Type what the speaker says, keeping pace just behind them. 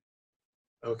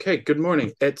Okay, good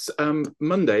morning. It's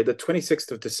Monday, the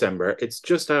 26th of December. It's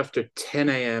just after 10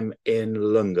 a.m. in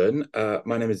London.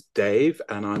 My name is Dave,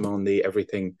 and I'm on the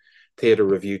Everything Theatre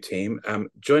Review team.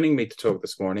 Joining me to talk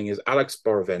this morning is Alex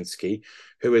Borovensky,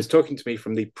 who is talking to me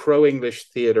from the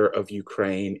Pro-English Theatre of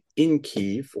Ukraine in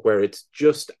Kyiv, where it's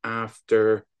just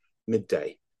after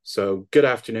midday. So good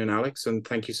afternoon, Alex, and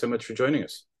thank you so much for joining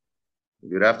us.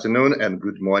 Good afternoon and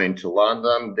good morning to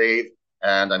London, Dave.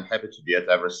 And I'm happy to be at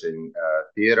Everything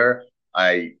Theatre.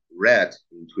 I read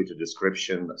in Twitter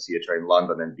description theatre in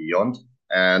London and beyond,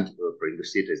 and for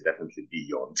English theatre is definitely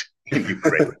beyond in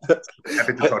Ukraine.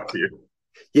 Happy to talk to you.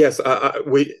 Yes,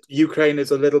 we Ukraine is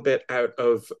a little bit out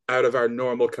of our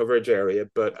normal coverage area,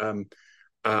 but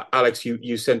Alex,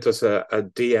 you sent us a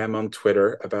DM on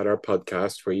Twitter about our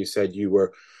podcast where you said you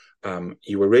were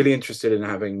really interested in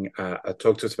having a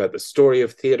talk to us about the story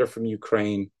of theatre from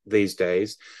Ukraine these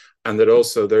days, and that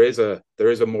also there is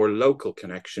a more local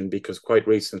connection because quite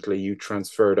recently you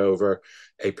transferred over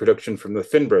a production from the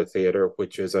Finborough Theatre,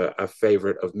 which is a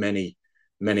favourite of many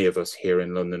of us here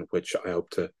in London, which I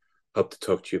hope to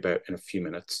talk to you about in a few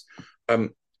minutes.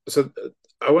 So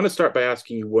I want to start by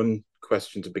asking you one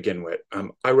question to begin with.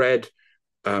 I read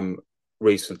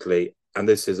recently, and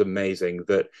this is amazing,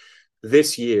 that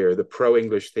this year the Pro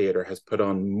English Theatre has put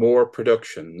on more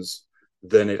productions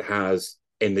than it has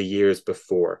in the years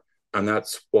before, and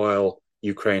that's while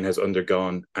Ukraine has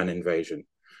undergone an invasion.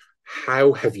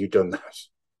 How have you done that?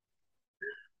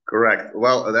 Correct.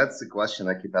 Well, that's the question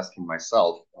I keep asking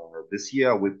myself. This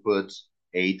year we put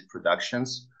 8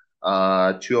 productions,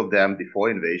 two of them before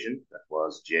invasion, that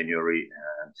was January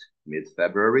and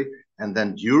mid-February, and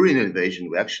then during invasion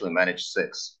we actually managed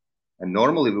 6. And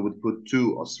normally we would put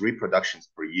 2 or 3 productions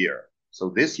per year. So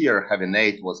this year having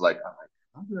 8 was like, I'm like,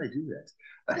 how did I do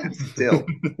that? Still,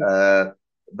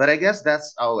 but I guess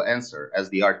that's our answer as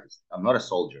the artist. I'm not a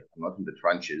soldier. I'm not in the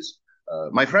trenches.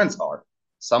 My friends are.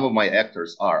 Some of my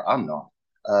actors are. I'm not.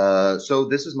 So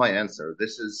this is my answer.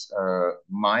 This is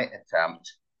my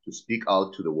attempt to speak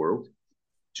out to the world,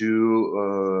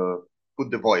 to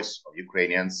put the voice of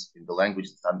Ukrainians in the language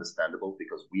that's understandable,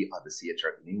 because we are the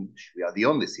theater in English. We are the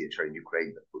only theater in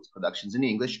Ukraine that puts productions in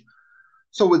English.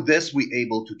 So with this, we're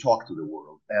able to talk to the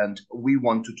world, and we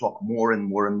want to talk more and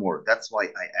more and more. That's why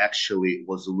I actually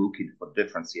was looking for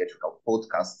different theatrical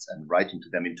podcasts and writing to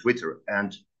them in Twitter.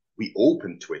 And we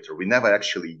opened Twitter. We never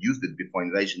actually used it before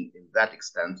invasion in that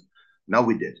extent. Now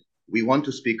we did. We want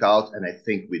to speak out, and I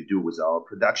think we do with our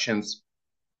productions.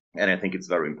 And I think it's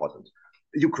very important.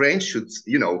 Ukraine should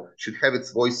have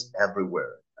its voice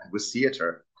everywhere. And with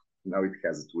theater, now it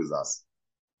has it with us.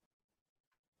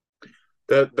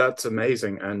 That's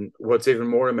amazing. And what's even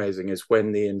more amazing is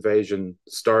when the invasion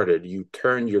started, you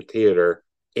turned your theater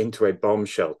into a bomb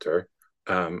shelter.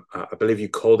 I believe you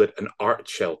called it an art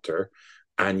shelter,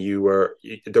 and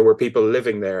there were people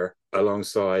living there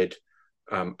alongside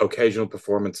occasional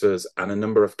performances and a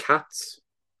number of cats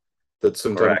that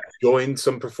sometimes Correct. joined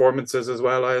some performances as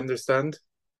well, I understand.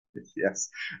 Yes.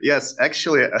 Yes.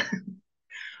 Actually,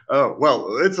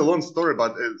 well, it's a long story,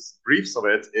 but briefs of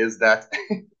it is that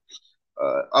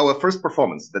our first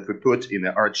performance that we put in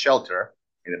an art shelter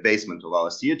in the basement of our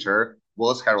theater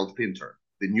was Harold Pinter,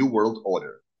 The New World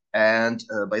Order. And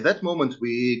by that moment,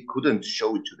 we couldn't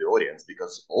show it to the audience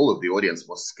because all of the audience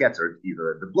was scattered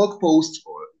either at the blog posts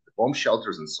or the bomb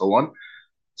shelters and so on.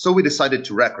 So we decided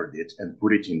to record it and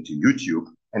put it into YouTube.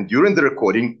 And during the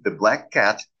recording, the black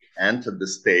cat entered the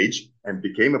stage and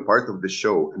became a part of the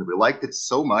show. And we liked it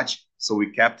so much, so we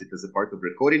kept it as a part of the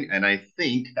recording. And I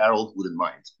think Harold wouldn't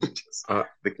mind because Uh,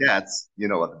 the cats,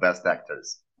 are the best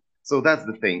actors. So that's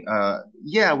the thing.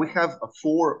 Yeah, we have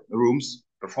 4 rooms,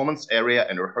 performance area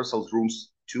and rehearsals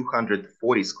rooms,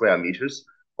 240 square meters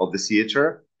of the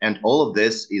theater. And all of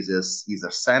this is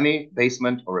a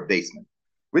semi-basement or a basement,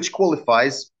 which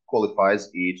qualifies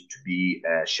it to be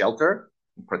a shelter,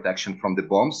 protection from the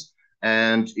bombs.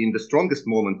 And in the strongest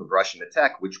moment of Russian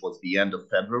attack, which was the end of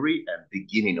February and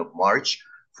beginning of March,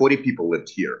 40 people lived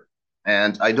here.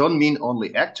 And I don't mean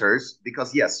only actors,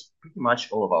 because yes, pretty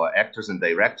much all of our actors and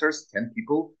directors, 10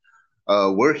 people,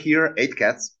 were here, 8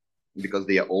 cats, because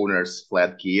their owners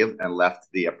fled Kyiv and left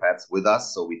their pets with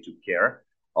us. So we took care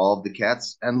of the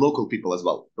cats, and local people as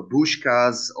well.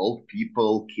 Babushkas, old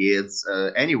people, kids,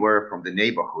 anywhere from the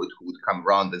neighborhood who would come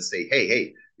around and say,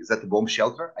 hey, is that the bomb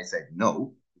shelter? I said,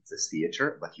 no, it's a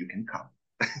theater, but you can come.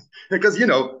 Because,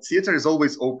 theater is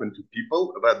always open to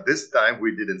people, but this time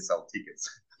we didn't sell tickets.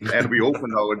 And we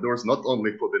opened our doors not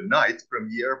only for the night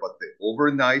premiere, but the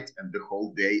overnight and the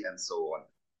whole day and so on.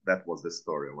 That was the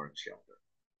story of our shelter.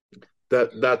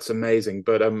 that's amazing.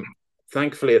 But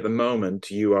thankfully at the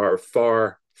moment you are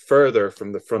far further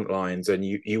from the front lines and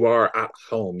you are at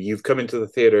home. You've come into the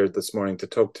theater this morning to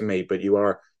talk to me, but you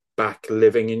are back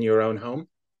living in your own home.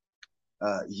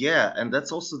 Yeah, and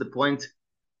that's also the point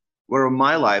where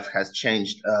my life has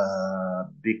changed.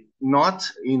 Not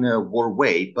in a war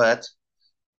way, but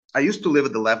I used to live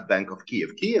at the left bank of Kyiv.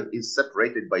 Kyiv is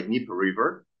separated by Dnieper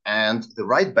River, and the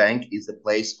right bank is the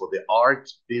place for the art,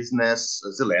 business.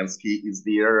 Zelensky is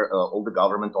there, all the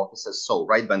government offices. So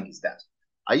right bank is that.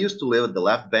 I used to live at the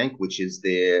left bank, which is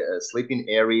the sleeping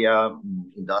area,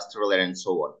 industrial area, and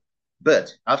so on.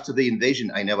 But after the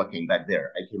invasion, I never came back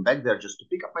there. I came back there just to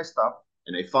pick up my stuff,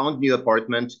 and I found new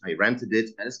apartment. I rented it,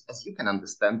 and as you can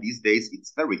understand, these days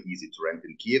it's very easy to rent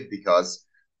in Kyiv because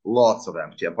lots of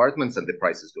empty apartments and the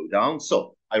prices go down.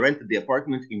 So I rented the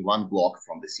apartment in one block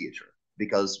from the theater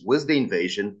because with the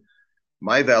invasion,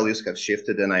 my values have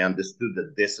shifted and I understood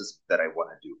that this is that I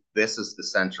want to do. This is the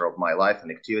center of my life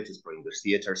and activities for the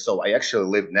theater. So I actually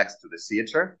live next to the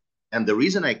theater. And the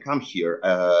reason I come here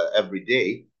every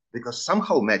day, because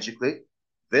somehow magically,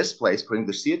 this place,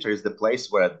 English Theatre, is the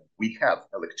place where we have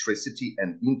electricity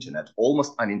and internet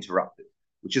almost uninterrupted,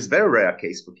 which is very rare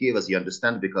case for Kyiv, as you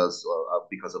understand, because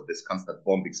of this constant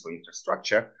bombings for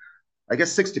infrastructure. I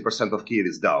guess 60% of Kyiv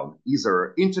is down.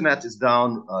 Either internet is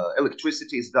down,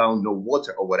 electricity is down, no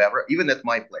water or whatever, even at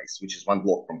my place, which is one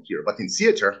block from here. But in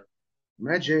theater,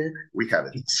 magic, we have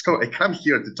it. So I come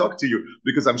here to talk to you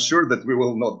because I'm sure that we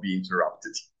will not be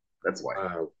interrupted. That's why.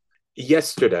 Wow.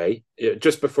 Yesterday,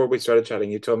 just before we started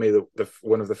chatting, you told me that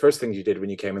one of the first things you did when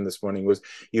you came in this morning was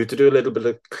you had to do a little bit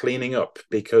of cleaning up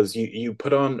because you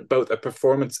put on both a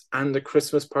performance and a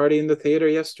Christmas party in the theater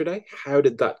yesterday. How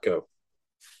did that go?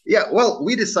 Yeah, well,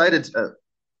 we decided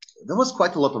there was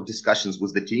quite a lot of discussions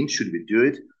with the team. Should we do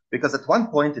it? Because at one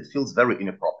point it feels very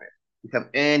inappropriate to have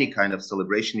any kind of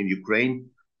celebration in Ukraine.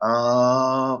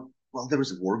 Well, there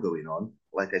is a war going on,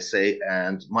 like I say,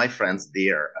 and my friends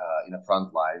there in the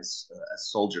front lines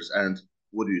as soldiers. And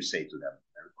what do you say to them?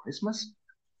 Merry Christmas?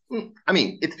 I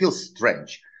mean, it feels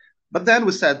strange. But then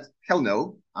we said, hell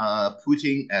no.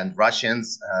 Putin and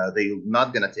Russians, they're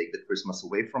not going to take the Christmas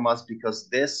away from us because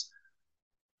this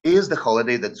is the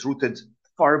holiday that's rooted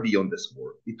far beyond this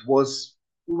war. It was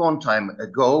a long time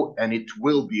ago, and it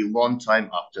will be a long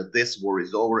time after this war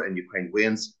is over and Ukraine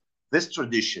wins. This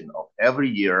tradition of every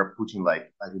year putting,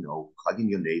 like, I don't know, hugging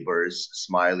your neighbors,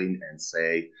 smiling and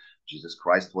say, Jesus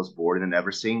Christ was born and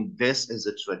everything. This is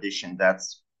a tradition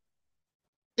that's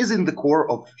is in the core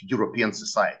of European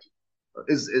society,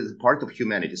 is part of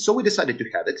humanity. So we decided to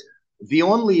have it. The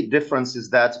only difference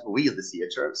is that we are the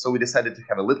theater, so we decided to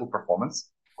have a little performance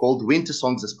called Winter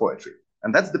Songs as Poetry.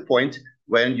 And that's the point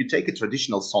when you take a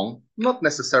traditional song, not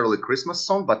necessarily a Christmas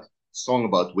song, but song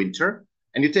about winter,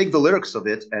 and you take the lyrics of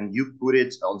it and you put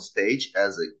it on stage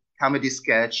as a comedy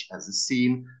sketch, as a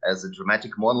scene, as a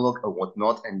dramatic monologue or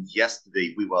whatnot. And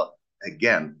yesterday we were,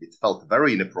 again, it felt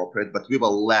very inappropriate, but we were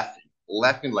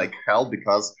laughing like hell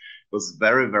because it was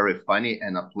very, very funny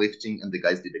and uplifting, and the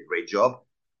guys did a great job.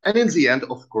 And in the end,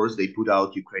 of course, they put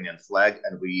out Ukrainian flag,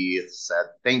 and we said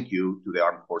thank you to the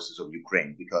armed forces of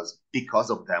Ukraine because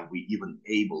of them we even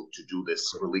able to do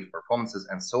this relief performances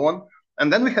and so on.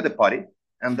 And then we had a party,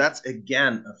 and that's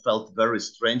again felt very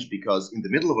strange because in the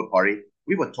middle of a party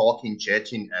we were talking,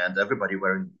 chatting, and everybody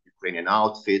wearing Ukrainian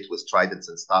outfit with tridents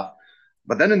and stuff.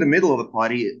 But then in the middle of a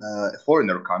party, a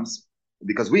foreigner comes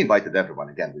because we invited everyone.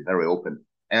 Again, we're very open.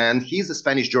 And he's a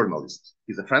Spanish journalist.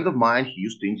 He's a friend of mine. He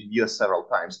used to interview us several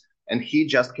times. And he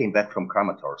just came back from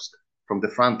Kramatorsk, from the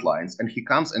front lines. And he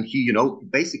comes and he,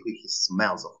 basically he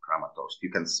smells of Kramatorsk.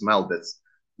 You can smell this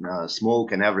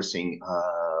smoke and everything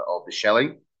of the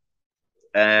shelling.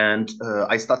 And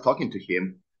I start talking to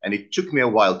him. And it took me a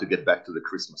while to get back to the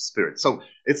Christmas spirit. So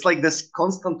it's like this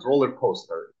constant roller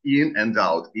coaster, in and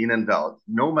out, in and out.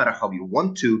 No matter how you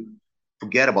want to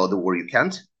forget about the war, you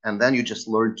can't. And then you just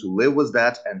learn to live with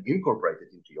that and incorporate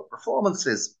it into your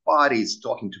performances, parties,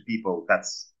 talking to people.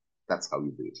 That's how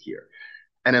you do it here.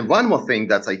 And then one more thing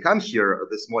that I come here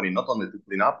this morning, not only to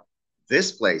clean up,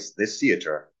 this place, this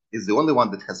theater, is the only one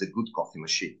that has a good coffee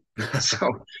machine.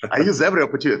 So I use every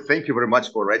opportunity. Thank you very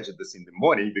much for arranging this in the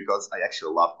morning because I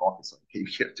actually love coffee, so I came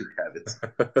here to have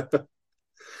it.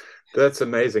 That's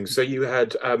amazing. So you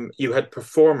had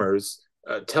performers.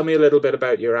 Tell me a little bit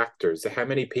about your actors. How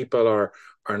many people are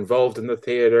involved in the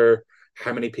theater?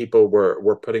 How many people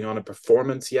were putting on a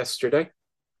performance yesterday?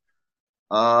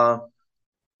 Well,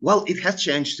 it has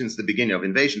changed since the beginning of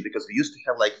Invasion because we used to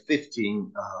have like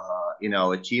 15 in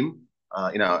our team,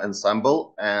 in our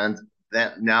ensemble, and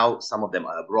then now some of them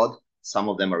are abroad. Some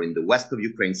of them are in the west of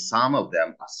Ukraine. Some of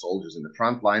them are soldiers in the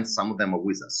front lines. Some of them are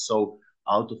with us. So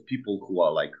out of people who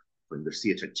are like in the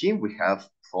theater team, we have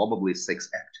probably 6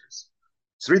 actors,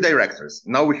 3 directors.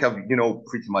 Now we have,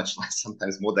 pretty much like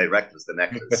sometimes more directors than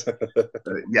actors.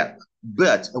 Yeah,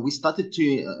 but we started to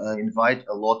invite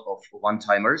a lot of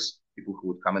one-timers, people who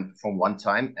would come and perform one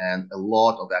time, and a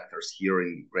lot of actors here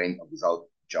in Ukraine are without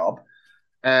job.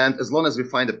 And as long as we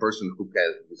find a person who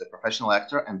is a professional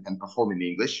actor and can perform in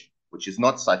English, which is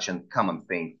not such a common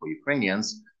thing for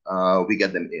Ukrainians, we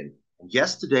get them in. And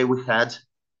yesterday we had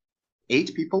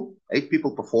 8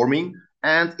 people performing,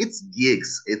 and it's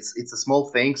gigs. It's a small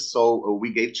thing, so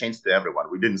we gave chance to everyone.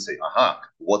 We didn't say, "Aha,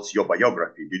 what's your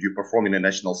biography? Did you perform in a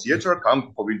national theater?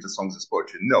 Come for Winter Songs as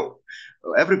Poetry." No,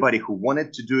 everybody who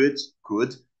wanted to do it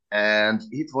could, and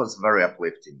it was very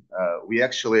uplifting. We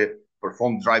actually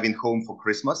performed "Driving Home for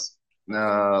Christmas"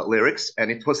 lyrics,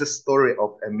 and it was a story of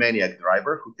a maniac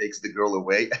driver who takes the girl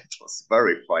away. It was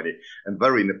very funny and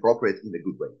very inappropriate in a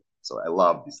good way. So I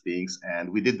love these things. And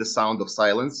we did the sound of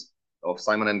silence of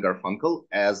Simon and Garfunkel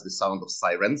as the sound of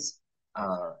sirens,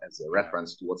 as a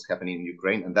reference to what's happening in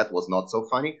Ukraine. And that was not so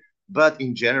funny. But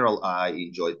in general, I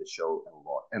enjoyed the show a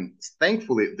lot. And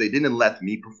thankfully, they didn't let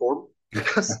me perform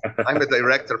because I'm a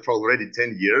director for already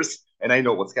 10 years. And I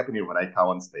know what's happening when I come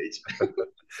on stage.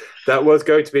 That was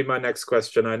going to be my next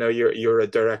question. I know you're a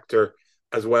director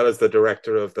as well as the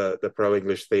director of the Pro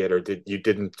English Theatre. You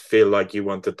didn't feel like you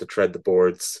wanted to tread the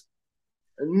boards?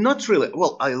 Not really.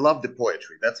 Well, I love the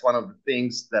poetry. That's one of the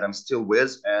things that I'm still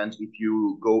with. And if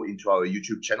you go into our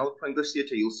YouTube channel for English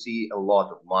Theatre, you'll see a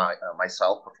lot of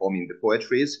myself performing the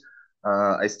poetries.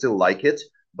 I still like it,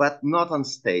 but not on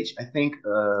stage. I think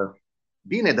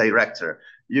being a director,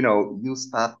 you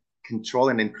start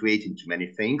controlling and creating too many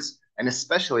things. And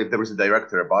especially if there is a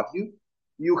director above you,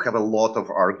 you have a lot of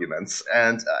arguments.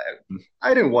 And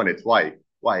I didn't want it. Why?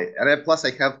 And plus,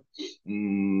 I have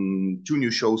 2 new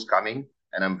shows coming,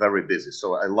 and I'm very busy.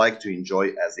 So I like to enjoy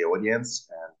as the audience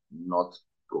and not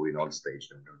going on stage.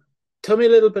 Tell me a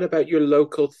little bit about your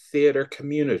local theatre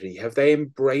community. Have they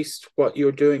embraced what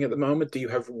you're doing at the moment? Do you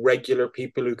have regular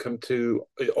people who come to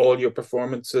all your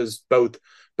performances, both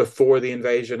before the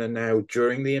invasion and now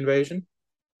during the invasion?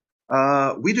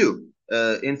 We do.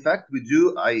 In fact, we do.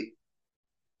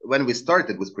 When we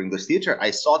started with English Theatre,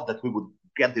 I thought that we would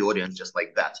get the audience just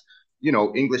like that.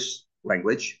 English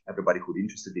language, everybody who's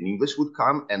interested in English would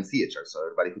come, and theater, so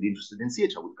everybody who's interested in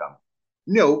theater would come.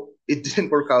 No, it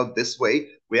didn't work out this way.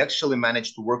 We actually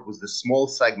managed to work with the small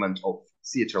segment of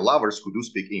theater lovers who do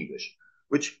speak English,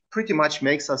 which pretty much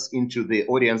makes us into the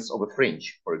audience of a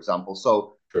fringe, for example.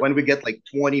 So sure. When we get like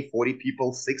 20, 40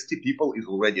 people, 60 people is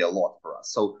already a lot for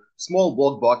us. So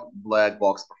small black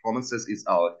box performances is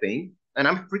our thing, and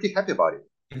I'm pretty happy about it.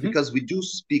 Because we do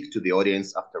speak to the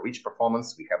audience after each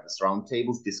performance. We have these round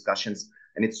tables, discussions,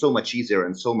 and it's so much easier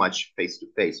and so much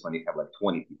face-to-face when you have like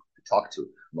 20 people to talk to,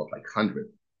 not like 100.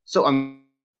 So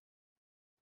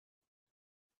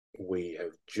we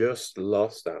have just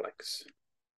lost Alex.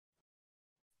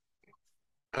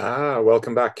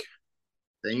 Welcome back.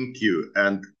 Thank you.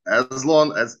 And as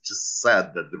long as just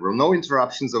said that there were no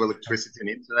interruptions of electricity and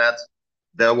internet,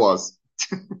 there was.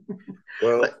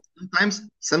 Well,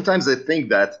 sometimes I think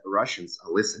that Russians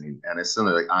are listening, and as soon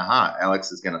as like,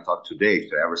 Alex is gonna talk to Dave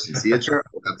to Everything Theatre.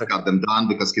 Let's cut them down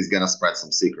because he's gonna spread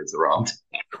some secrets around.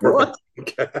 What?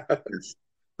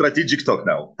 Strategic talk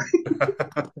now.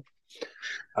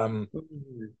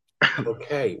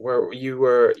 Okay, where you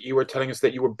were telling us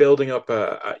that you were building up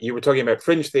you were talking about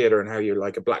fringe theater and how you're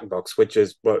like a black box, which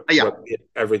is what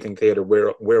Everything Theatre,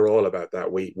 we're all about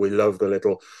that. We love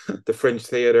the fringe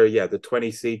theater, the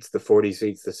 20 seats, the 40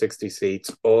 seats, the 60 seats,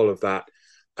 all of that.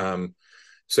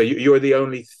 So you're the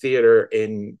only theater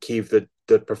in Kyiv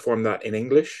that perform that in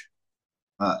English?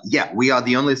 We are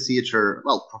the only theater,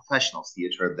 professional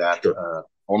theater that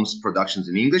performs productions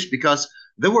in English, because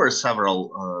there were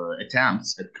several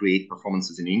attempts at create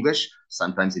performances in English,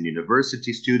 sometimes in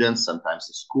university students, sometimes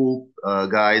the school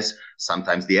guys,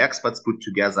 sometimes the expats put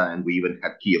together, and we even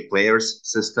had Kyiv players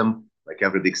system, like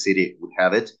every big city would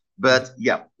have it. But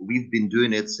we've been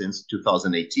doing it since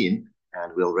 2018,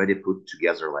 and we already put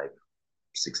together like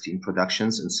 16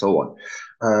 productions and so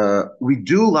on. We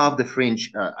do love the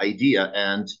Fringe idea,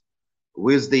 and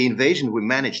with the invasion, we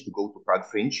managed to go to Prague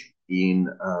Fringe in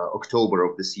October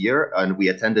of this year, and we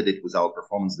attended it with our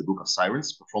performance, The Book of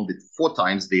Sirens, performed it 4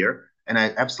 times there, and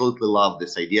I absolutely love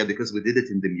this idea because we did it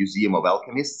in the Museum of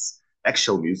Alchemists,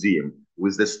 actual museum,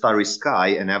 with the starry sky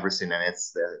and everything, and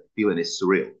it's the feeling is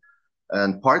surreal.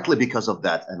 And partly because of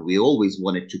that, and we always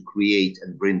wanted to create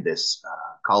and bring this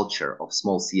culture of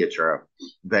small theater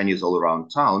venues all around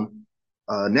town,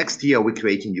 Next year, we're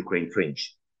creating Ukraine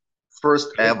Fringe. First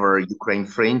ever Ukraine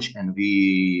Fringe, and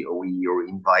we are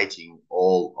inviting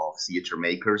all of theater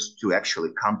makers to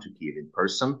actually come to Kyiv in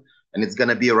person. And it's going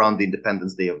to be around the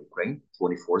Independence Day of Ukraine,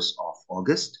 24th of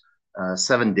August,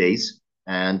 7 days.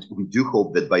 And we do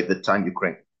hope that by the time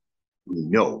we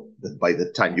know that by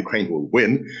the time Ukraine will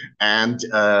win, and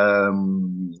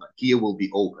Kyiv will be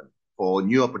open for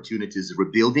new opportunities,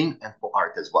 rebuilding, and for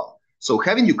art as well. So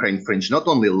having Ukraine Fringe not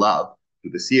only love to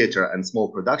the theater and small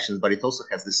productions, but it also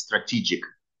has this strategic.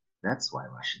 That's why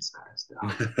Russians cut us down.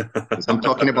 Because I'm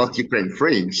talking about Ukraine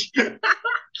Fringe.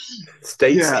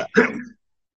 States.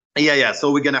 Yeah.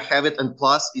 So we're gonna have it, and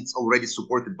plus it's already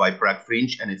supported by Prague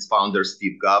Fringe and its founder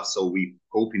Steve Gov. So we're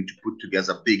hoping to put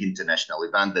together a big international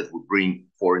event that will bring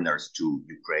foreigners to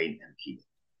Ukraine and Kyiv.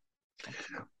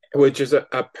 Which is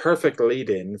a perfect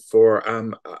lead-in for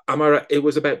Amara. It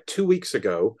was about 2 weeks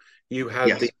ago. You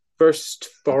had the first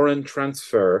foreign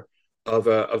transfer of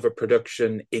a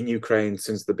production in Ukraine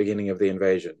since the beginning of the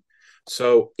invasion.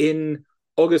 So in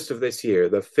August of this year,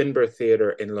 the Finborough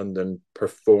Theatre in London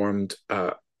performed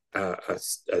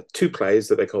two plays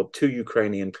that they called Two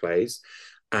Ukrainian Plays,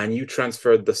 and you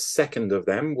transferred the second of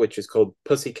them, which is called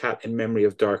Pussycat in Memory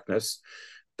of Darkness,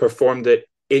 performed it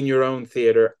in your own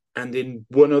theatre and in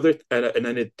one other, and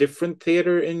in a different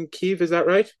theatre in Kyiv. Is that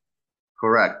right?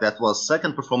 Correct. That was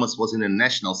second performance was in the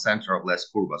National Center of Les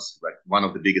Kurbas, like one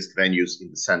of the biggest venues in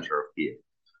the center of Kyiv.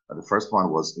 The first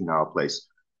one was in our place.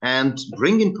 And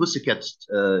bringing Pussycat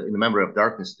in the Memory of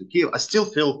Darkness to Kyiv,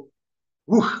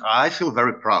 I feel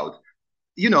very proud.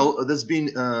 You know, there's been,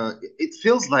 it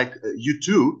feels like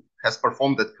U2 has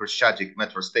performed at Khrushchev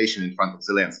metro station in front of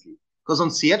Zelensky. Because on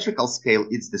theatrical scale,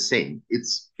 it's the same.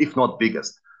 It's, if not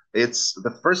biggest. It's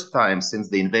the first time since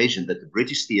the invasion that the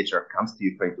British theater comes to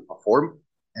Ukraine to perform,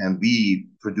 and we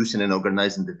producing and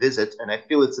organizing the visit. And I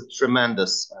feel it's a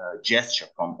tremendous gesture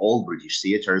from all British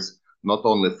theaters, not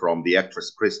only from the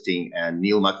actress Christine and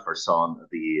Neil Macpherson,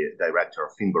 the director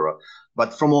of Finborough,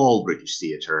 but from all British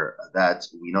theater, that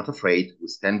we're not afraid, we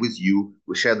stand with you,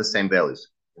 we share the same values.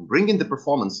 And bringing the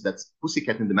performance that's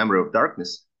Pussycat in the Memory of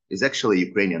Darkness is actually a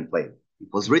Ukrainian play.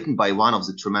 It was written by one of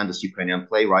the tremendous Ukrainian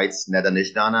playwrights, Neda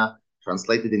Nezhdana,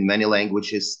 translated in many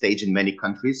languages, staged in many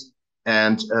countries.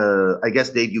 And I guess,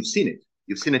 Dave, you've seen it.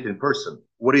 You've seen it in person.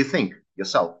 What do you think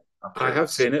yourself? I have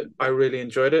seen it. I really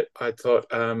enjoyed it. I thought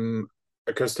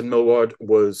Kirsten Millward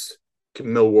was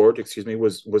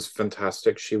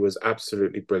fantastic. She was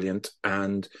absolutely brilliant.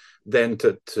 And then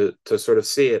to sort of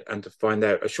see it and to find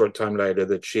out a short time later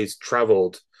that she's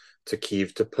traveled to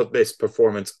Kyiv to put this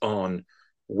performance on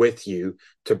with you,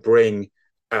 to bring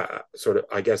sort of,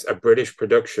 I guess, a British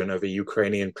production of a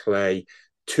Ukrainian play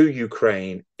to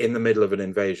Ukraine in the middle of an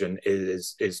invasion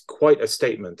is quite a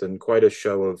statement and quite a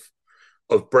show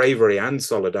of bravery and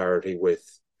solidarity with,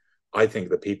 I think,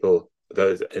 the people,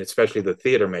 especially the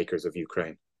theater makers of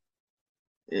Ukraine.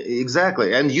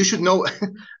 Exactly. And you should know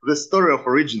the story of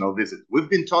original visit. We've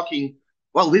been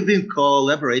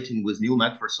collaborating with Neil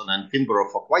Macpherson and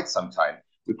Finborough for quite some time.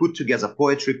 We put together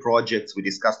poetry projects. We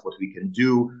discussed what we can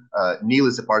do. Neil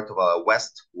is a part of a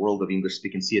West World of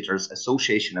English-Speaking Theaters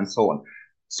Association and so on.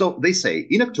 So they say,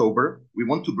 in October, we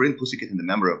want to bring Pussycat in the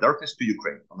Memory of Darkness to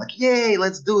Ukraine. I'm like, yay,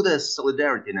 let's do this,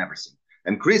 solidarity and everything.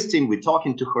 And Christine, we're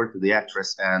talking to her, to the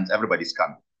actress, and everybody's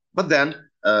coming. But then,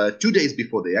 2 days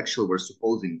before they actually were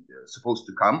supposed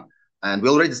to come, and we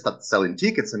already started selling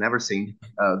tickets and everything,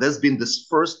 there's been this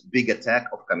first big attack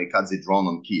of kamikaze drone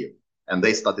on Kyiv. And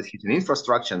they started hitting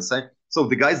infrastructure and say, so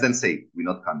the guys then say,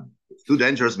 we're not coming. It's too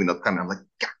dangerous, we're not coming. I'm like,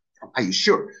 are you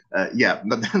sure? Yeah,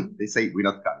 but then they say, we're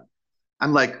not coming.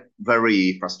 I'm like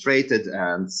very frustrated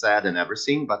and sad and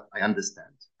everything, but I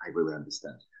understand. I really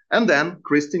understand. And then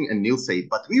Christine and Neil say,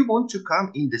 but we want to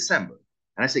come in December.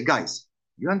 And I say, guys,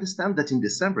 you understand that in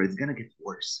December, it's going to get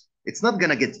worse. It's not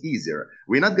going to get easier.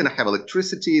 We're not going to have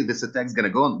electricity. This attack's going to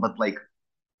go on. But like,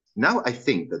 now I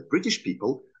think that British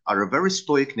people are a very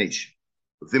stoic nation.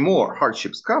 The more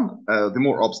hardships come, the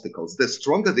more obstacles, the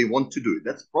stronger they want to do it.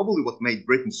 That's probably what made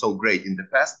Britain so great in the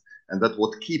past, and that's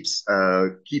what keeps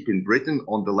keeping Britain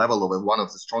on the level of one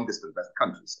of the strongest and best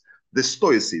countries. The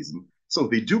stoicism. So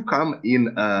they do come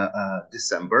in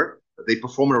December. They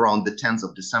perform around the 10th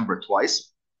of December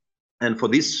twice. And for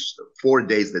these 4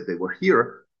 days that they were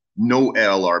here, no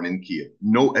air alarm in Kyiv,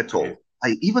 no at all.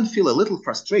 I even feel a little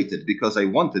frustrated because I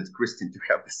wanted Christine to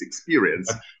have this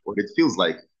experience where it feels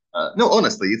like, no,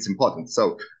 honestly, it's important.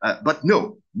 So, but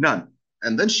no, none.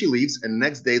 And then she leaves, and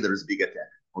next day there is a big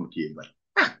attack on Kyiv. Like,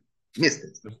 missed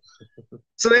it.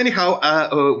 So anyhow,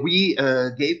 we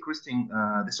gave Christine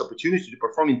this opportunity to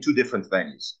perform in 2 different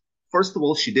venues. First of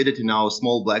all, she did it in our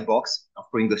small black box of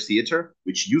Finborough Theatre,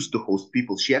 which used to host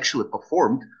people. She actually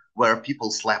performed where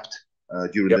people slept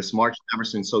during Yep. this march and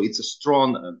everything. So it's a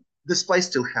strong, this place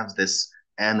still has this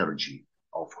energy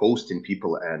of hosting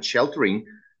people and sheltering,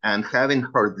 and having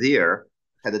her there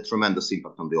had a tremendous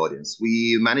impact on the audience.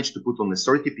 We managed to put only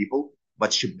 30 people,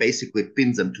 but she basically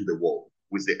pinned them to the wall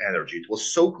with the energy. It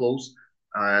was so close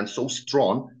and so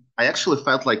strong. I actually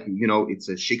felt like, it's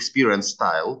a Shakespearean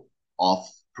style of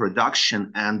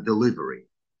production and delivery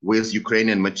with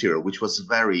Ukrainian material, which was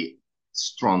very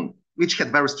strong, which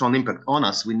had very strong impact on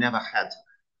us. We never had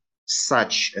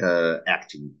such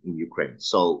acting in Ukraine.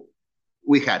 So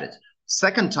we had it.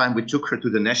 Second time, we took her to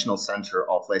the National Center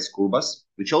of Les Kurbas,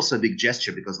 which also a big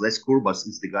gesture because Les Kurbas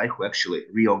is the guy who actually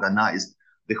reorganized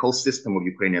the whole system of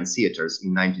Ukrainian theaters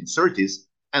in 1930s.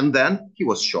 And then he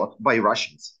was shot by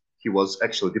Russians. He was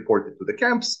actually deported to the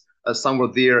camps somewhere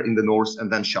there in the north and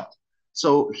then shot.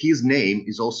 So his name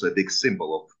is also a big symbol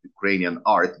of Ukrainian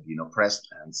art being oppressed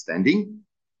and standing.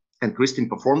 And Christine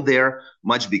performed there,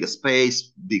 much bigger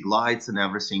space, big lights and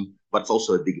everything, but it's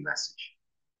also a big message.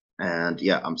 And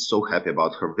yeah, I'm so happy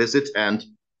about her visit. And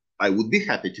I would be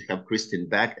happy to have Christine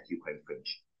back at Ukraine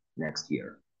Fringe next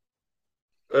year.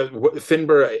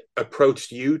 Finborough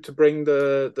approached you to bring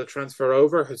the transfer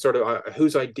over. Sort of,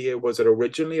 whose idea was it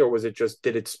originally, or was it just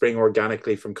did it spring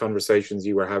organically from conversations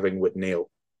you were having with Neil?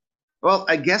 Well,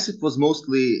 I guess it was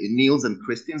mostly Niels and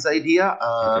Christine's idea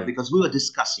Okay. because we were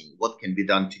discussing what can be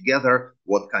done together,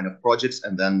 what kind of projects.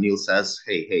 And then Neil says,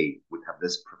 hey, we have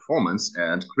this performance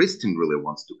and Christine really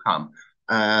wants to come.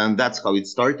 And that's how it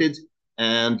started.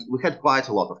 And we had quite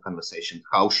a lot of conversation.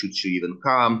 How should she even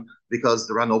come? Because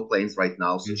there are no planes right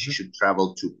now. So she should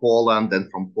travel to Poland, then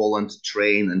from Poland,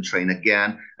 train and train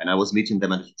again. And I was meeting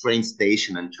them at the train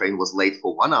station and train was late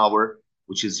for 1 hour,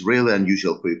 which is really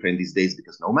unusual for Ukraine these days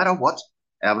because no matter what,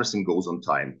 everything goes on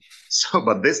time. So,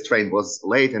 but this train was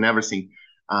late and everything.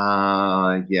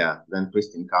 Then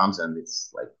Christine comes and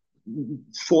it's like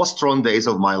 4 strong days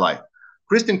of my life.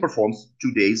 Christine performs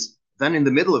 2 days. Then in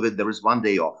the middle of it, there is 1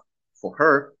 day off for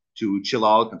her to chill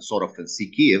out and sort of and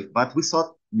see Kyiv. But we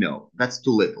thought, no, that's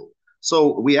too little.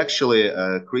 So we actually,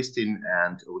 Christine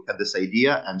and we had this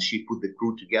idea and she put the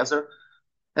crew together.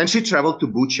 And she traveled to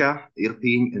Bucha,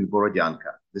 Irpin, and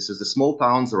Borodyanka. This is the small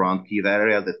towns around Kyiv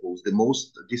area that was the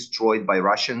most destroyed by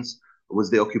Russians.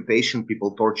 With the occupation,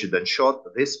 people tortured and shot.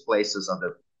 These places are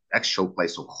the actual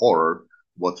place of horror,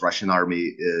 what Russian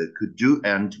army could do.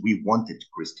 And we wanted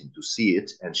Christine to see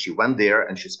it. And she went there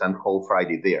and she spent whole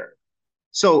Friday there.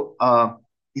 So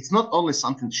it's not only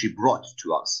something she brought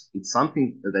to us, it's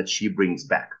something that she brings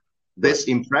back. These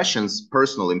impressions,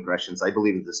 personal impressions, I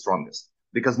believe is the strongest.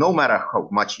 Because no matter how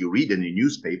much you read in the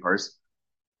newspapers,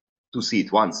 to see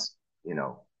it once,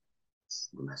 it's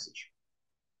the message.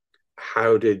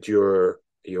 How did your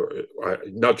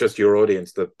not just your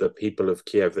audience, the people of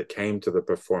Kyiv that came to the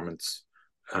performance,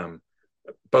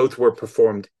 both were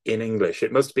performed in English?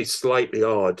 It must be slightly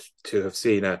odd to have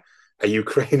seen a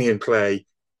Ukrainian play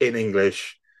in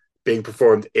English being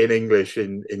performed in English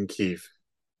in Kyiv.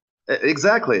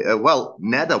 Exactly. Well,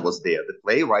 Neda was there. The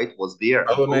playwright was there.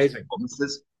 Oh, amazing.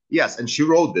 Yes, and she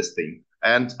wrote this thing.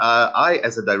 And I,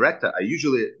 as a director, I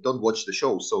usually don't watch the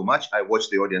show so much. I watch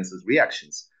the audience's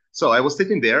reactions. So I was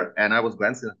sitting there and I was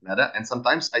glancing at Neda, and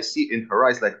sometimes I see in her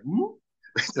eyes like,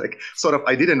 It's like sort of,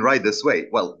 I didn't write this way.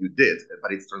 Well, you did,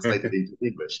 but it's translated into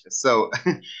English. So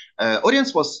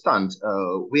audience was stunned.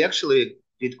 We actually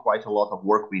did quite a lot of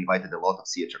work. We invited a lot of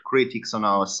theater critics on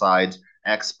our side,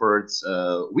 experts.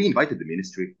 We invited the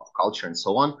Ministry of Culture and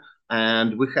so on.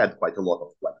 And we had quite a lot of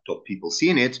like top people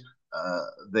seeing it.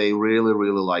 They really,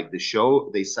 really liked the show.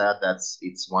 They said that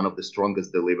it's one of the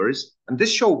strongest deliveries. And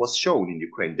this show was shown in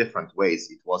Ukraine different ways.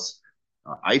 It was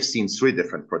I've seen 3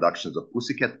 different productions of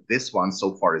Pussycat. This one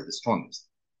so far is the strongest.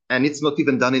 And it's not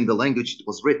even done in the language it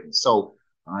was written. So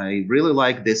I really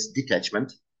like this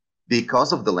detachment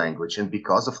because of the language and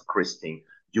because of Christine.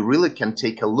 You really can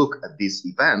take a look at these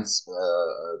events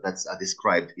that are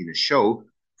described in a show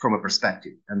from a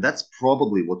perspective. And that's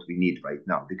probably what we need right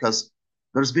now, because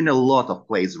there's been a lot of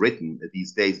plays written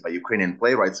these days by Ukrainian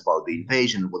playwrights about the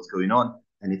invasion, what's going on.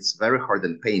 And it's very hard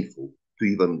and painful to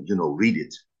even, read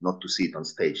it, not to see it on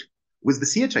stage. With the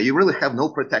theater, you really have no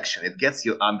protection. It gets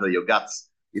you under your guts.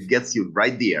 It gets you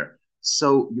right there.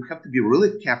 So you have to be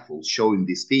really careful showing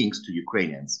these things to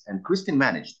Ukrainians. And Christine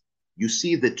managed. You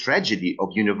see the tragedy of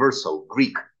universal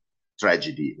Greek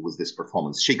tragedy with this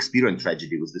performance, Shakespearean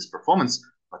tragedy with this performance,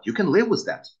 but you can live with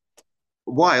that.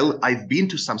 While I've been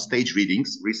to some stage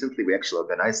readings, recently we actually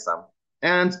organized some,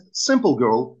 and simple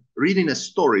girl reading a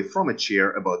story from a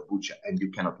chair about Bucha, and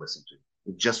you cannot listen to it.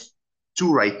 It just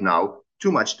too right now,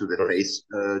 too much to the face,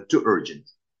 too urgent.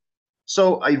 So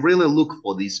I really look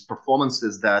for these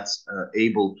performances that's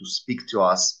able to speak to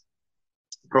us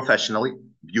professionally,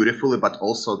 beautifully, but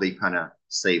also they kind of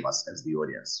save us as the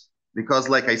audience. Because,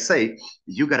 like I say,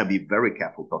 you got to be very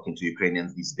careful talking to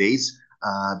Ukrainians these days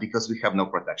because we have no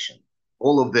protection.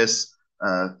 All of this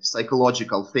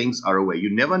psychological things are away.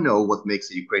 You never know what makes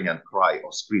a Ukrainian cry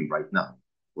or scream right now.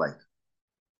 Like,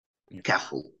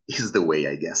 careful is the way,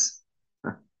 I guess.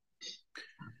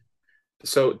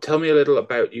 So tell me a little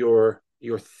about your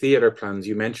theatre plans.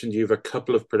 You mentioned you have a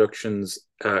couple of productions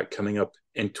coming up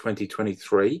in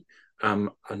 2023.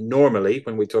 Normally,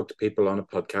 when we talk to people on a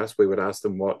podcast, we would ask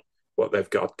them what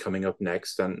they've got coming up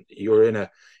next, and you're in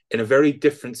a very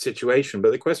different situation.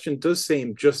 But the question does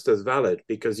seem just as valid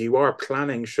because you are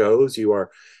planning shows, you are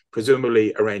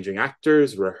presumably arranging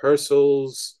actors,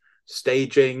 rehearsals,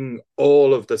 staging,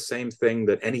 all of the same thing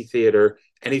that any theatre,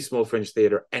 any small fringe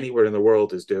theatre anywhere in the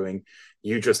world is doing.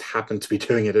 You just happen to be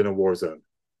doing it in a war zone.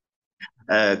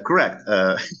 Correct.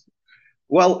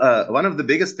 Well, one of the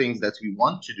biggest things that we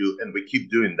want to do, and we keep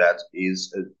doing that,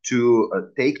 is to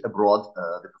take abroad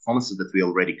the performances that we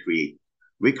already create.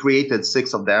 We created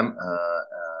 6 of them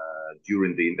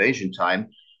during the invasion time,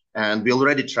 and we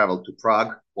already traveled to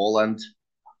Prague, Poland,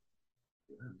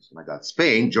 oh my God,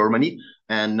 Spain, Germany,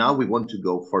 and now we want to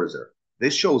go further.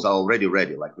 These shows are already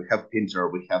ready. Like we have Pinter,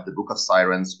 we have the Book of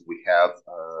Sirens, we have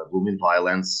Blooming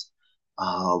Violence,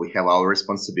 we have our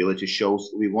responsibility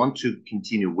shows. We want to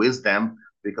continue with them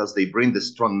because they bring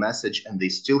this strong message and they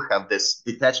still have this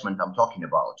detachment I'm talking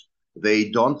about. They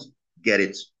don't get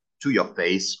it to your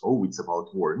face. Oh, it's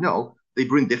about war. No, they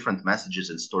bring different messages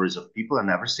and stories of people and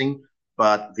everything,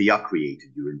 but they are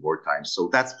created during wartime. So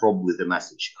that's probably the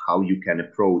message, how you can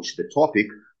approach the topic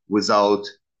without,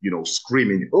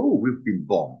 screaming, oh, we've been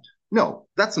bombed. No,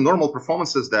 that's normal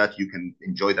performances that you can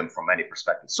enjoy them from many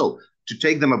perspectives. So to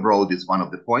take them abroad is one of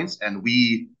the points. And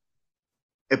we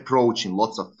approach in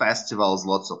lots of festivals,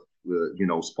 lots of,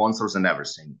 sponsors and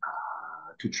everything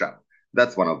to travel.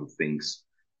 That's one of the things.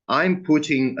 I'm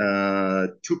putting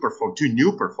two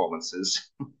new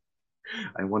performances.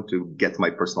 I want to get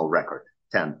my personal record,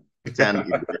 10 in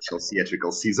the actual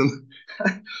theatrical season.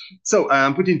 So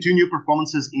I'm putting 2 new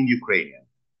performances in Ukrainian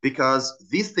because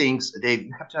these things, they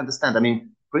have to understand. I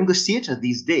mean, for English theater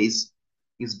these days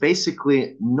is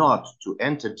basically not to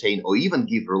entertain or even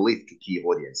give relief to Kyiv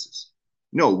audiences.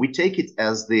 No, we take it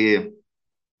as the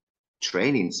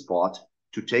training spot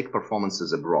to take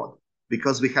performances abroad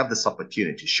because we have this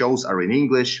opportunity. Shows are in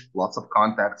English, lots of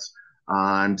contacts,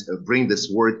 and bring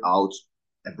this word out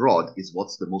abroad is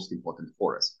what's the most important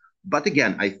for us. But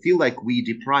again, I feel like we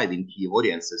depriving Kyiv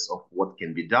audiences of what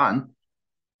can be done.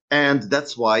 And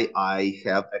that's why I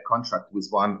have a contract with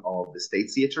one of the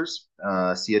state theaters,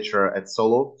 theater at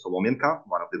Solomenka,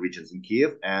 one of the regions in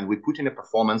Kyiv. And we put in a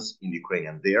performance in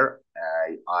Ukrainian there.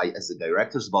 I as a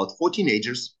director, is about 4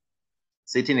 teenagers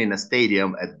sitting in a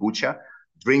stadium at Bucha,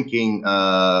 drinking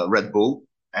Red Bull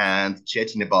and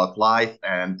chatting about life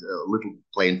and little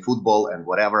playing football and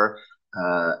whatever.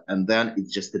 And then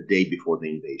it's just the day before the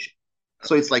invasion.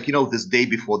 So it's like, this day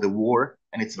before the war,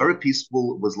 and it's very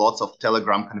peaceful with lots of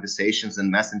Telegram conversations and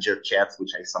messenger chats, which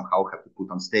I somehow have to put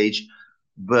on stage.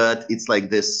 But it's like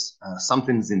this,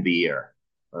 something's in the air.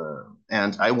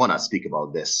 And I want to speak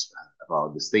about this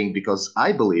thing, because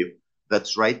I believe that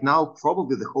right now,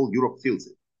 probably the whole Europe feels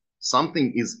it.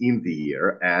 Something is in the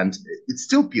air, and it's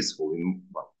still peaceful in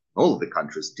all of the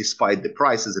countries, despite the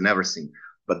prices and everything.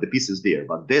 But the peace is there.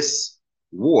 But this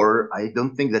war, I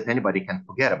don't think that anybody can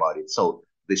forget about it. So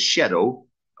the shadow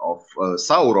of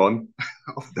Sauron,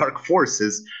 of dark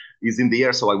forces, is in the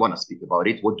air. So I want to speak about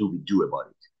it. What do we do about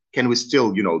it? Can we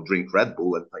still, drink Red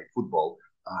Bull and play football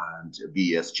and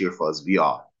be as cheerful as we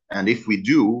are? And if we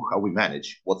do, how we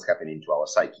manage what's happening to our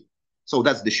psyche? So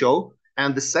that's the show.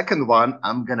 And the second one,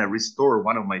 I'm going to restore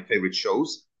one of my favorite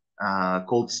shows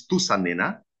called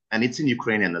Stusanina, and it's in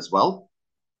Ukrainian as well.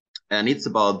 And it's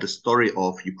about the story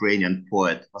of Ukrainian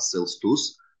poet Vasil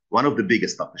Stus, one of the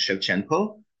biggest after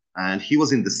Shevchenko. And he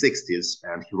was in the 60s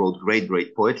and he wrote great,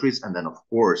 great poetries. And then, of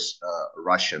course,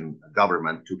 Russian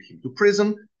government took him to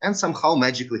prison, and somehow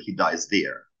magically he dies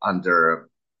there under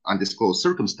undisclosed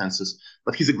circumstances.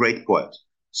 But he's a great poet.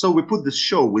 So we put this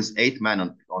show with 8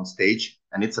 men on stage,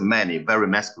 and it's a very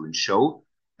masculine show.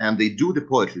 And they do the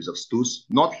poetries of Stus,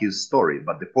 not his story,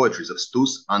 but the poetries of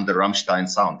Stus under Rammstein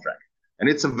soundtrack. And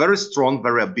it's a very strong,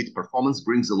 very upbeat performance,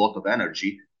 brings a lot of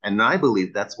energy. And I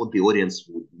believe that's what the audience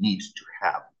would need to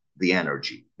have, the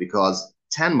energy. Because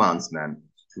 10 months, man,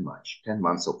 it's too much. 10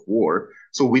 months of war.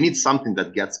 So we need something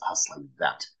that gets us like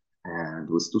that. And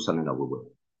with Tusanina, we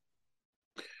will.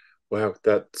 Wow,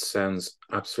 that sounds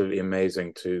absolutely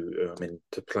amazing to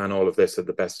plan all of this at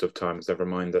the best of times, never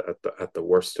mind at the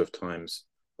worst of times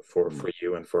for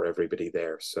you and for everybody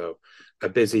there. So a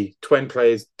busy 10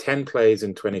 plays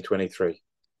in 2023.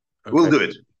 We'll Okay. do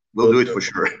it. We'll We'll do it do for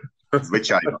sure.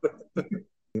 Which I know. it.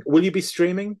 Will you be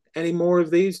streaming any more of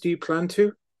these? Do you plan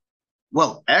to?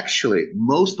 Well, actually,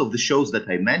 most of the shows that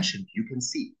I mentioned, you can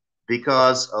see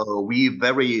because we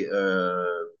very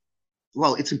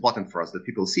well, it's important for us that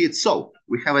people see it. So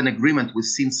we have an agreement with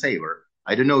Scene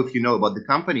I don't know if you know about the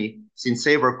company, Scene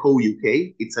Co.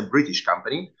 UK. It's a British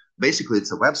company. Basically,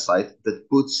 it's a website that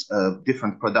puts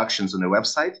different productions on a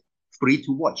website free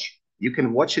to watch. You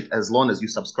can watch it as long as you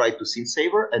subscribe to Scene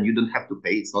and you don't have to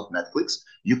pay. It's not Netflix.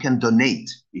 You can donate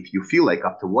if you feel like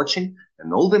after watching,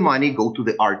 and all the money go to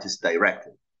the artist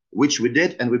directly, which we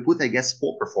did. And we put, I guess,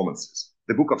 4 performances.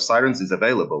 The Book of Sirens is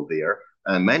available there.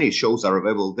 Many shows are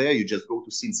available there. You just go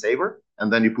to Scene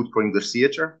and then you put Finborough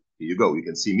Theatre. Here you go. You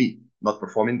can see me not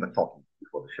performing but talking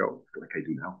before the show, like I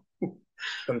do now.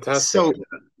 Fantastic. So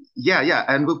yeah,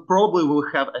 and we probably will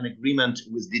have an agreement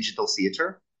with Digital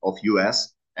Theatre of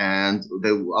US, and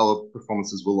our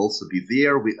performances will also be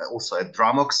there. We also have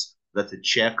Dramox, that's a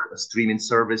Czech streaming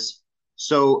service.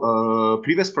 So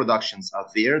previous productions are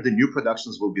there. The new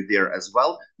productions will be there as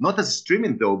well. Not as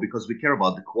streaming though, because we care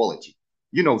about the quality.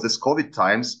 You know, this COVID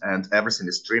times and everything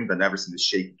is streamed and everything is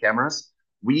shaky cameras.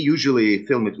 We usually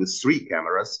film it with 3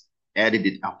 cameras, edit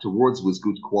it afterwards with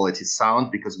good quality sound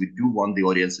because we do want the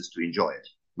audiences to enjoy it.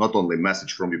 Not only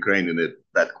message from Ukraine in it,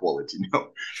 that quality. No,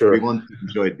 Sure. we want to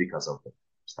enjoy it because of the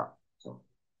stuff. So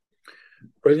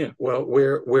brilliant. Well,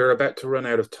 we're about to run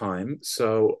out of time,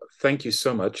 so thank you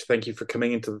so much. Thank you for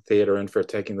coming into the theatre and for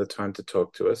taking the time to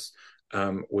talk to us.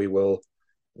 We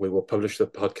will publish the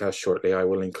podcast shortly. I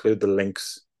will include the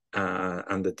links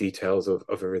and the details of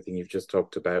everything you've just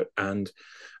talked about. And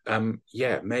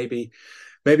yeah, maybe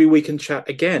we can chat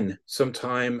again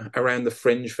sometime around the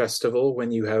Fringe Festival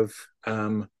when you have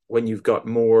when you've got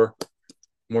more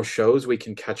shows. We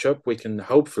can catch up. We can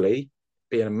hopefully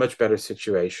be in a much better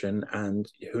situation.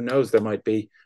 And who knows, there might be